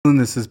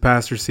This is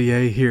Pastor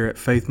CA here at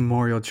Faith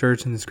Memorial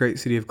Church in this great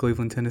city of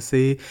Cleveland,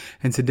 Tennessee,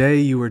 and today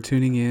you are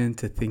tuning in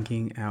to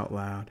Thinking Out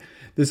Loud.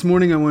 This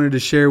morning I wanted to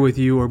share with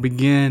you or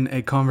begin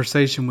a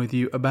conversation with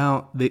you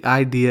about the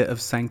idea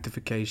of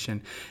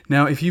sanctification.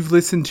 Now, if you've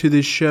listened to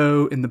this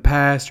show in the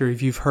past or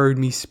if you've heard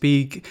me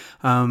speak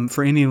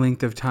for any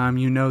length of time,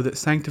 you know that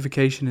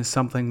sanctification is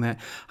something that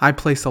I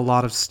place a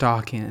lot of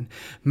stock in,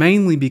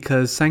 mainly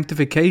because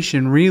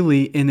sanctification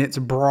really in its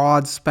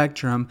broad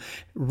spectrum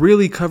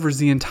really covers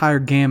the entire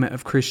gamut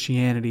of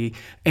Christianity.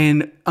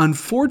 And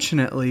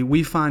unfortunately,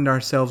 we find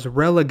ourselves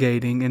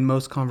relegating in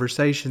most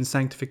conversations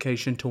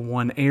sanctification to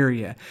one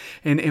area.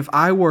 And if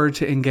I were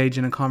to engage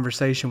in a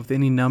conversation with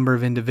any number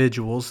of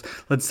individuals,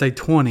 let's say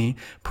 20,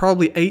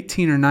 probably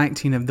 18 or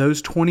 19 of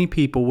those 20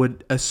 people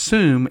would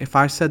assume if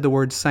I said the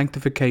word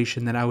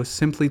sanctification that I was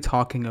simply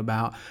talking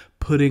about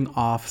putting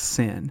off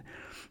sin.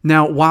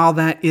 Now, while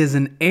that is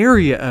an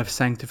area of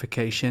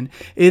sanctification,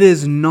 it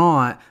is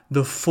not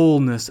the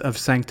fullness of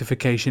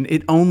sanctification.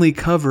 It only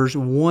covers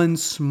one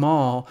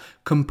small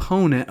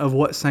component of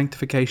what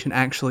sanctification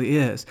actually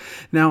is.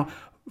 Now,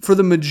 for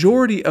the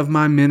majority of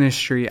my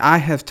ministry, I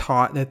have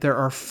taught that there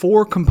are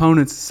 4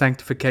 components of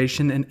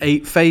sanctification and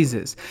 8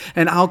 phases.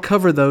 And I'll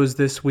cover those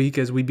this week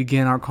as we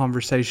begin our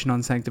conversation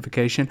on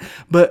sanctification.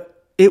 But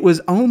it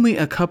was only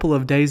a couple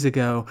of days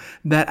ago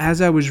that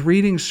as I was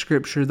reading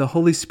Scripture, the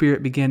Holy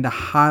Spirit began to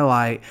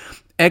highlight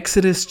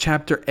Exodus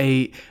chapter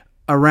 8,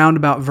 around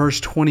about verse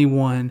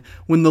 21,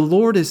 when the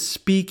Lord is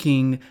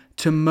speaking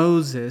to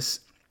Moses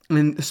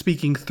and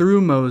speaking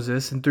through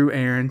Moses and through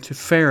Aaron to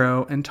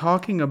Pharaoh and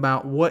talking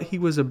about what he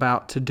was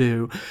about to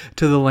do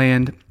to the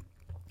land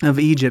of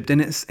Egypt.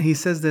 And he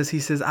says this, he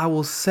says, I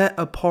will set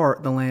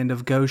apart the land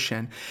of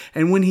Goshen.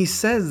 And when he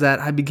says that,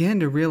 I began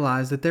to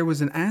realize that there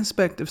was an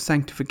aspect of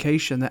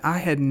sanctification that I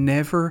had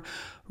never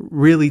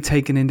really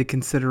taken into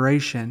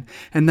consideration.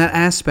 And that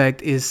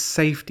aspect is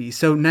safety.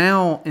 So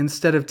now,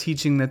 instead of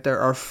teaching that there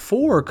are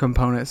 4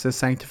 components of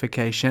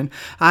sanctification,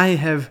 I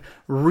have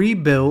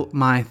rebuilt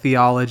my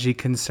theology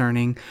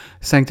concerning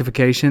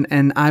sanctification,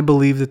 and I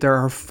believe that there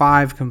are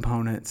 5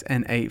 components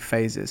and 8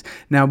 phases.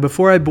 Now,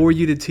 before I bore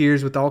you to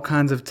tears with all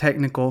kinds of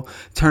technical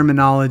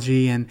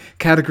terminology and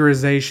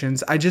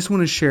categorizations, I just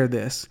want to share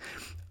this.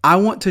 I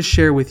want to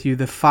share with you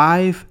the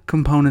 5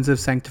 components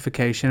of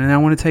sanctification, and I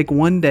want to take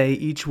one day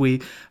each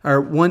week,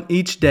 or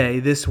each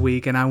day this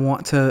week, and I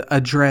want to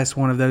address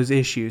one of those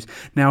issues.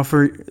 Now,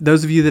 for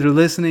those of you that are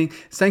listening,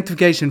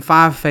 sanctification,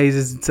 5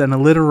 phases. It's an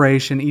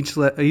alliteration.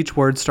 Each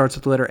word starts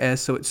with the letter S,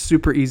 so it's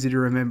super easy to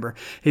remember.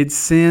 It's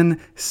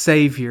sin,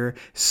 Savior,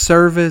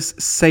 service,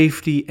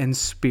 safety, and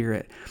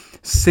spirit.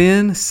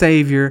 Sin,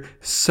 Savior,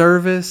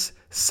 service,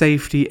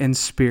 safety, and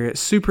spirit.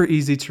 Super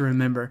easy to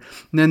remember.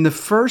 And then the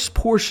first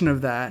portion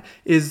of that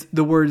is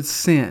the word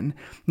sin.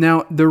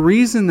 Now, the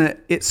reason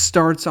that it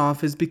starts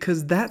off is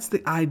because that's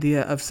the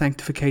idea of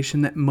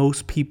sanctification that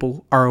most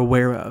people are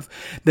aware of.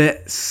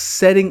 That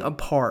setting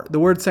apart. The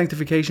word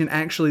sanctification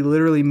actually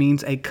literally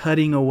means a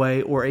cutting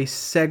away or a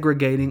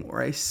segregating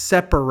or a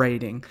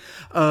separating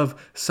of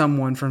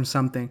someone from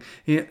something.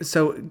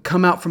 So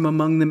come out from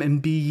among them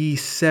and be ye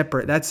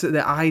separate. That's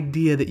the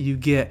idea that you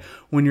get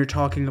when you're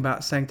talking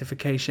about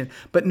sanctification.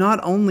 But not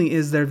only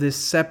is there this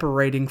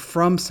separating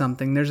from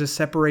something, there's a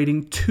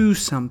separating to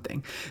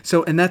something.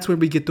 And that's where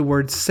we get the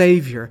word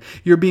Savior.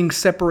 You're being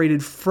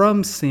separated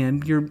from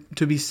sin. You're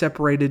to be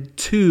separated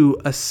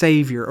to a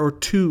Savior or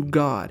to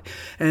God.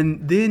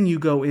 And then you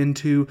go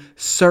into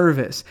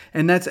service.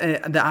 And that's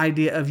the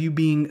idea of you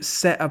being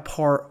set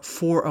apart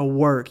for a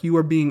work. You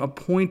are being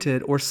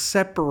appointed or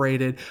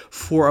separated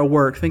for a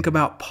work. Think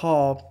about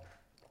Paul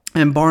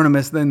and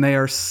Barnabas. Then they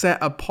are set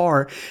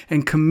apart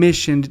and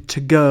commissioned to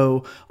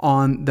go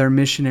on their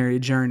missionary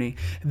journey.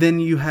 Then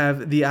you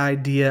have the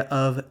idea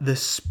of the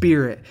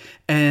Spirit.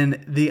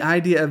 And the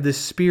idea of the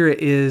Spirit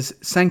is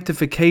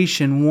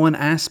sanctification. One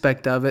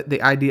aspect of it,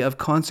 the idea of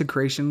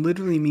consecration,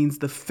 literally means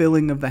the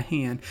filling of the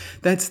hand.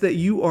 That's that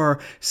you are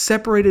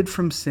separated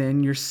from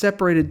sin. You're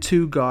separated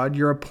to God.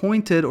 You're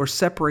appointed or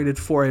separated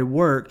for a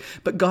work.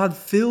 But God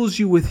fills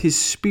you with His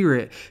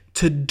Spirit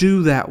to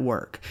do that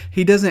work.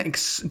 He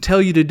doesn't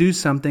tell you to do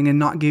something and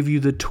not give you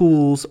the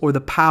tools or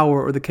the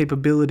power or the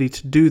capability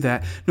to do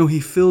that. No, He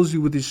fills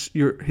you with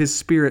His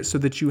Spirit so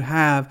that you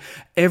have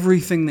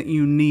everything that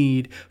you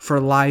need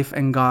for life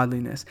and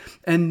godliness.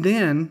 And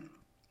then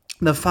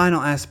the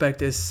final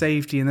aspect is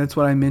safety, and that's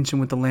what I mentioned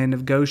with the land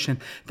of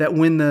Goshen, that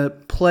when the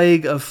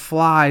plague of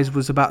flies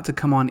was about to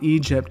come on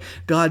Egypt,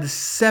 God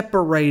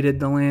separated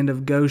the land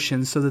of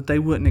Goshen so that they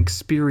wouldn't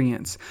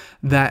experience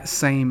that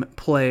same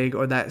plague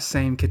or that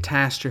same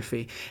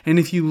catastrophe. And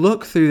if you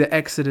look through the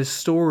Exodus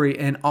story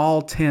and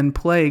all 10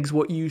 plagues,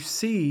 what you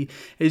see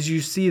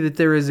that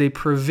there is a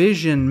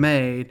provision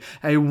made,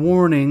 a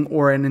warning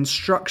or an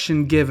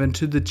instruction given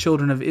to the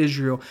children of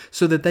Israel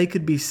so that they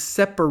could be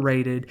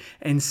separated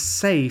and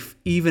safe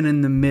safe even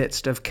in the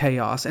midst of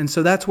chaos. And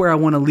so that's where I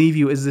want to leave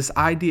you, is this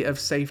idea of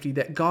safety,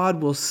 that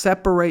God will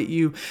separate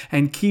you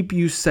and keep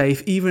you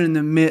safe even in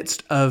the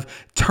midst of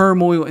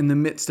turmoil, in the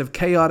midst of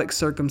chaotic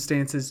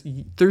circumstances.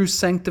 Through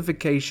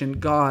sanctification,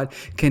 God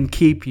can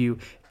keep you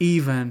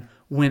even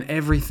when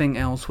everything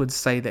else would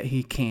say that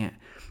He can't.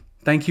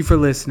 Thank you for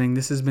listening.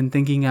 This has been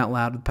Thinking Out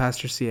Loud with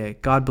Pastor CA.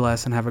 God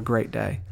bless and have a great day.